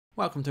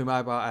Welcome to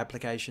Mobile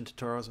Application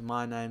Tutorials.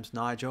 My name's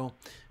Nigel.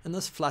 In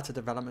this Flutter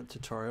development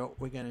tutorial,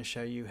 we're going to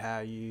show you how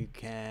you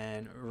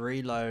can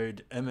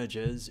reload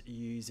images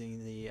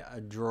using the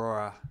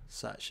drawer,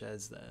 such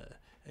as the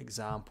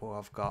example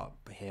I've got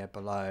here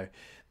below.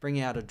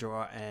 Bringing out a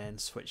drawer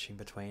and switching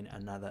between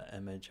another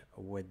image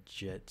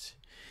widget.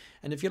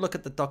 And if you look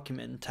at the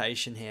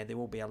documentation here, there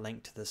will be a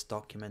link to this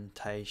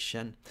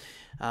documentation.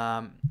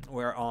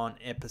 We're on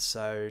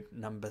episode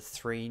number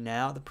 3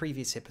 now. The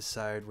previous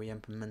episode we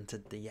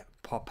implemented the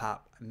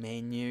pop-up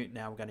menu.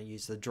 Now we're going to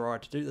use the drawer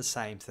to do the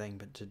same thing,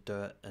 but to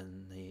do it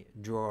in the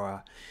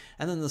drawer.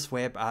 And then this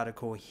web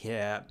article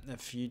here,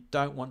 if you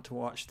don't want to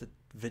watch the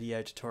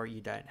video tutorial,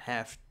 you don't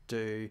have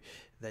to.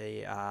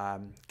 The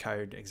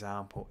code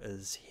example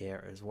is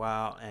here as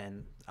well,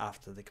 and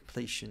after the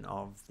completion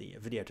of the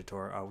video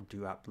tutorial, I'll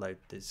upload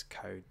this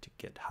code to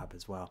GitHub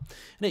as well.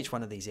 And each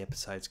one of these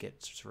episodes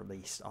gets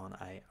released on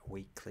a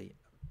weekly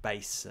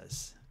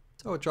basis.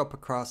 So we'll drop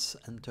across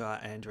into our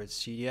Android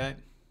Studio.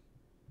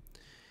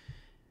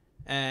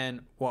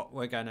 And what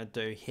we're going to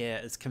do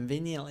here is,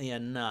 conveniently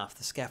enough,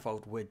 the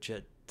Scaffold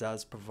widget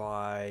does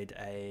provide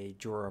a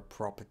drawer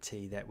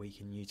property that we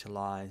can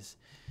utilize.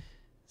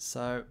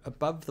 So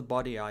above the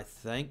body, I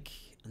think,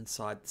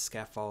 inside the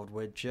Scaffold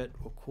widget,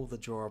 we'll call the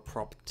drawer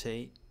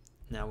property.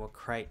 Now we'll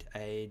create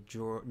a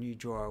new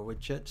drawer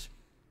widget.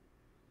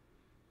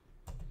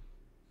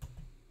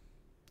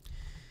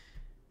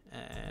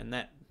 And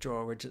that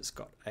drawer widget's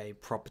got a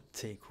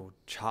property called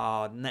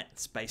child, and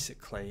that's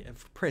basically,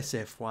 if we press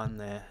F1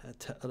 there,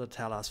 it'll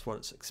tell us what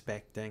it's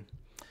expecting.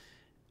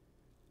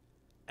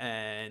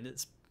 And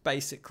it's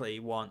basically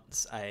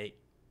wants a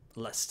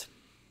list.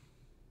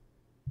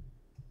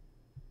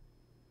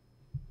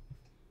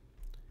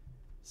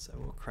 So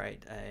we'll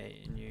create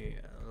a new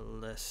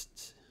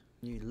list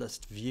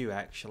view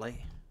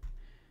actually.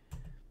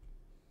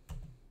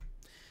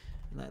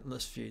 And that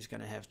list view is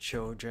going to have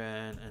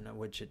children and a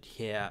widget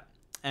here.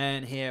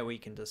 And here we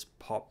can just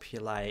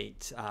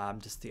populate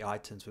just the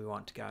items we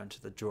want to go into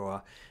the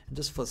drawer. And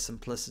just for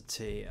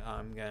simplicity,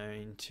 I'm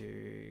going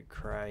to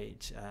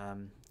create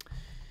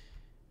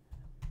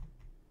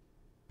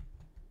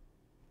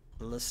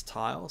list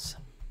tiles.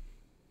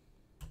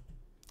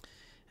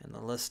 And the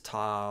list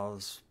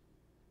tiles,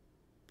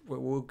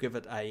 we'll give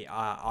it a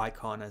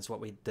icon as what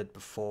we did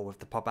before with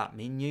the pop-up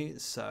menu.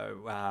 So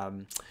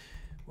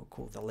we'll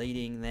call the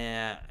leading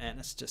there, and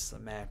it's just a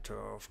matter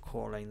of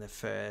calling the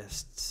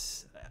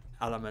first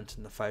element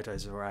in the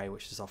photos array,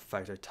 which is of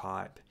photo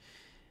type,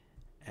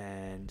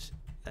 and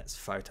that's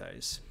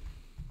photos.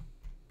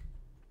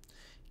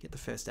 Get the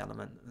first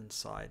element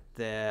inside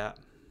there.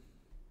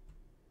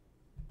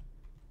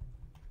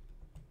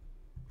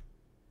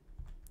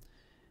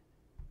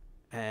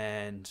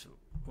 And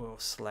we'll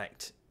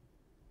select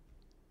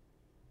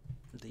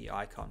the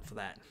icon for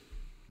that,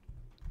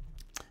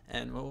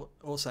 and we'll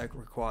also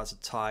requires a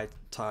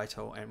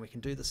title, and we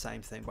can do the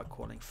same thing by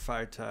calling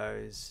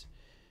photos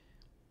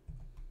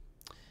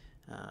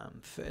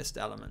first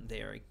element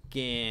there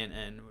again,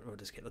 and we'll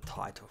just get the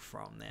title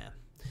from there.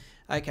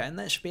 Okay, and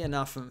that should be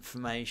enough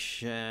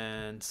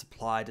information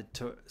supplied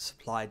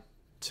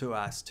to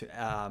us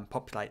to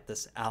populate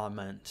this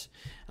element.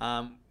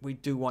 We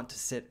do want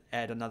to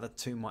add another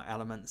 2 more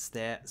elements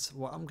there, so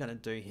what I'm going to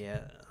do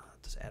here,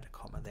 I'll just add a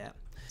comma there.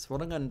 So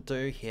what I'm going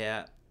to do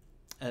here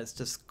is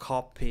just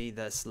copy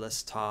this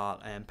list tile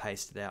and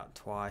paste it out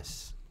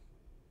twice.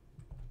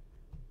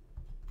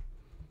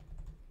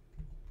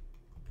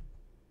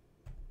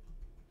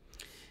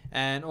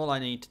 And all I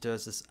need to do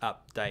is just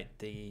update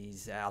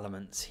these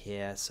elements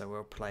here, so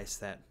we'll place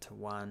that to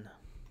 1.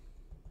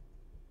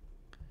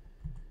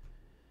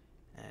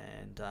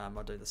 And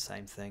I'll do the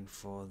same thing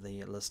for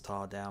the list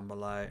tile down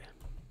below.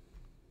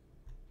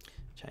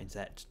 Change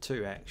that to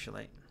 2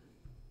 actually.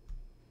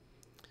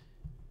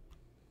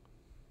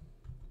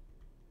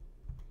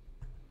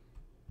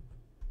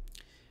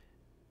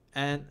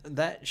 And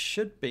that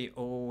should be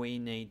all we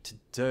need to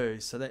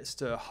do. So let's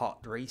do a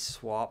hot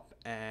reswap,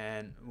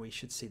 and we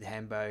should see the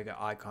hamburger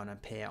icon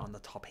appear on the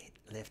top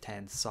left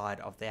hand side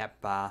of the app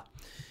bar.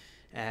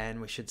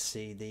 And we should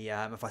see the,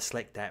 if I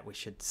select that, we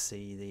should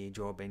see the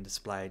drawer being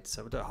displayed.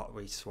 So we'll do a hot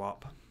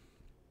reswap.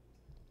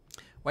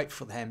 Wait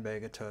for the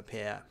hamburger to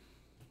appear.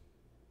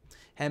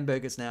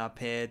 Hamburger's now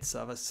appeared,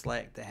 so if I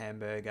select the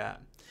hamburger,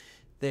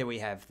 there we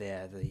have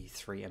the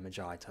 3 image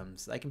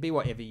items. They can be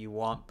whatever you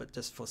want, but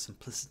just for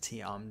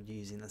simplicity, I'm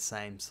using the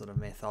same sort of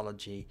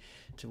methodology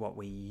to what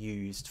we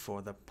used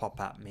for the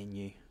pop-up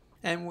menu.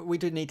 And we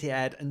do need to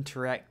add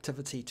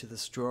interactivity to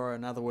this drawer.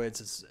 In other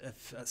words,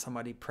 if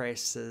somebody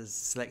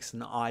selects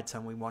an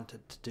item, we want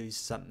it to do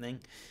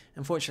something.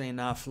 Unfortunately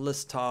enough,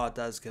 list tile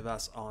does give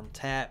us on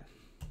tap.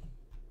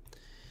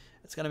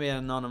 It's going to be an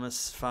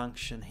anonymous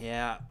function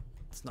here.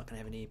 It's not going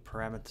to have any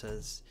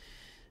parameters.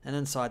 And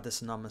inside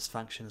this anonymous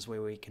function is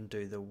where we can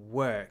do the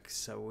work.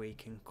 So we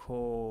can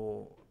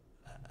call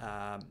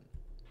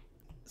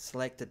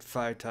selected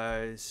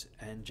photos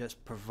and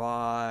just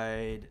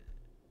provide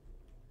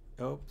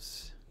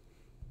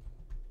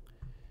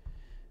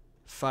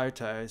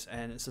photos,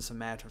 and it's just a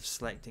matter of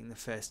selecting the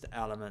first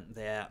element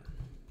there,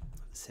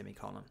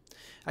 semicolon.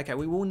 Okay,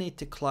 we will need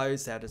to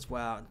close that as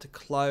well. To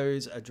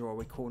close a drawer,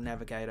 we call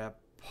navigator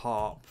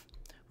pop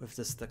with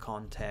just the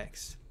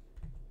context.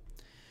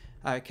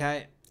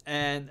 Okay,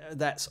 and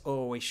that's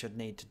all we should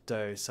need to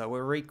do. So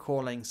we're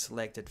recalling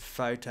selected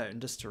photo, and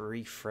just to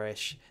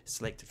refresh,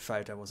 selected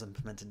photo was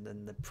implemented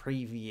in the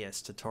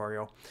previous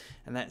tutorial,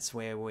 and that's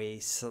where we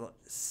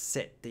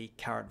set the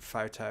current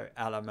photo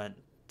element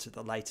to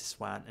the latest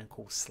one and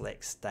call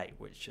select state,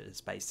 which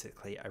is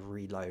basically a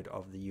reload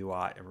of the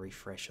UI, a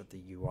refresh of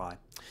the UI.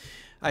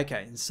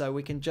 Okay, so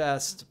we can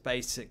just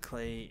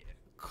basically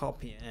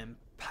copy and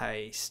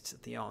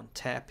paste the on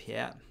tab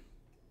here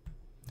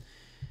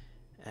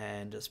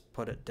and just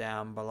put it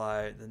down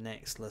below the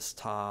next list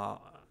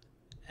tile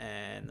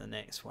and the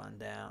next one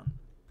down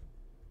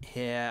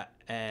here,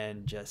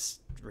 and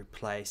just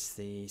replace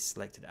the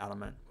selected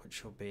element,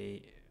 which will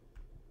be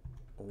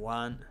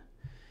 1,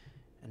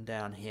 and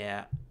down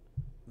here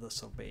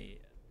this will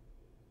be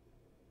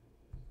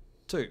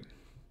 2.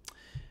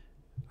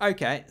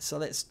 Okay, so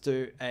let's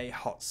do a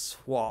hot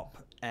swap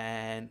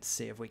and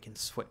see if we can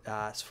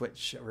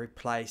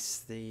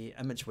replace the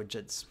image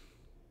widgets.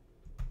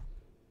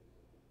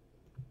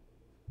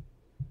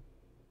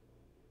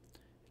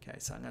 Okay,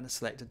 so I'm going to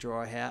select a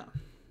drawer here,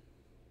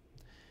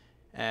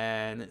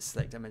 and let's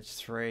select image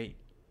 3.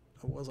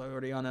 Or was I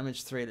already on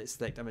image 3? Let's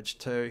select image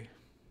 2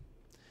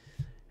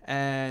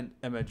 and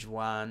image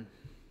 1,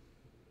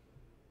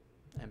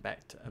 and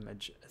back to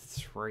image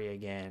 3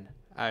 again.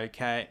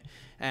 Okay,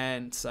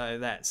 and so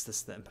that's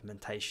just the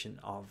implementation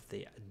of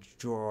the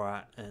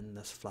drawer in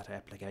this Flutter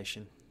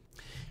application.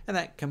 And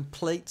that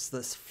completes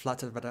this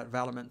Flutter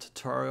development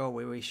tutorial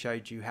where we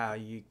showed you how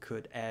you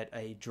could add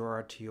a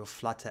drawer to your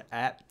Flutter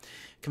app.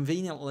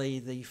 Conveniently,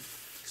 the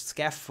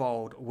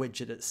Scaffold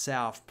widget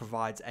itself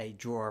provides a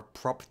drawer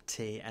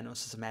property, and it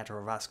was just a matter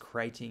of us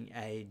creating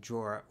a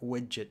drawer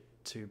widget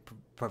to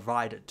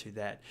provide it to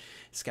that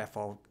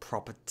Scaffold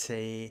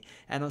property,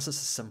 and it was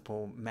just a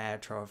simple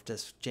matter of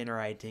just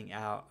generating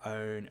our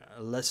own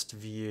list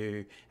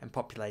view and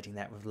populating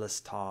that with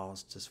list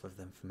tiles just with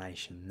the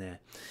information there.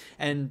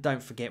 And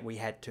don't forget, we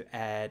had to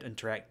add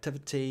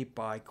interactivity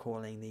by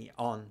calling the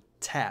on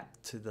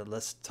tap to the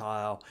list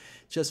tile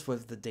just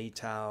with the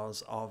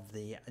details of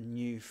the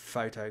new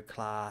photo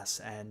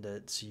class and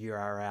its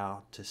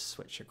URL to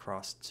switch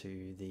across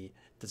to the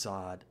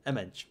desired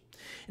image.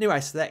 Anyway,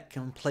 so that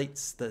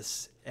completes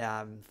this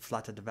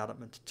Flutter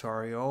development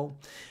tutorial.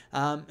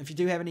 If you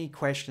do have any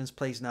questions,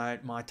 please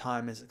note my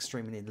time is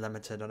extremely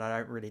limited and I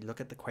don't really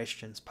look at the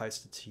questions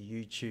posted to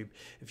YouTube.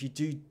 If you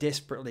do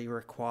desperately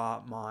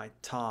require my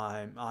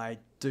time, I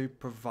do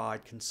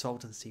provide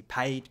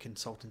paid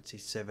consultancy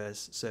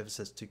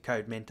services to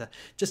CodeMentor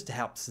just to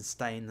help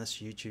sustain this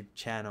YouTube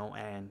channel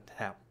and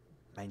help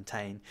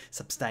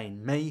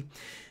sustain me.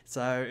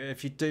 So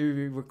if you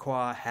do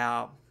require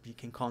help, you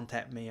can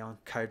contact me on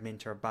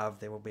CodeMentor above.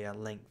 There will be a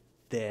link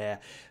there.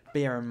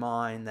 Bear in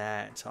mind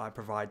that I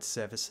provide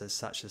services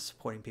such as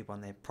supporting people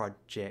on their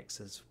projects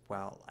as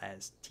well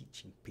as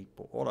teaching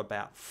people all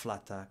about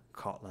Flutter,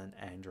 Kotlin,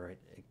 Android,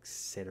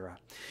 etc.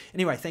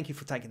 Anyway, thank you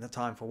for taking the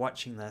time for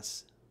watching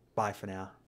this. Bye for now.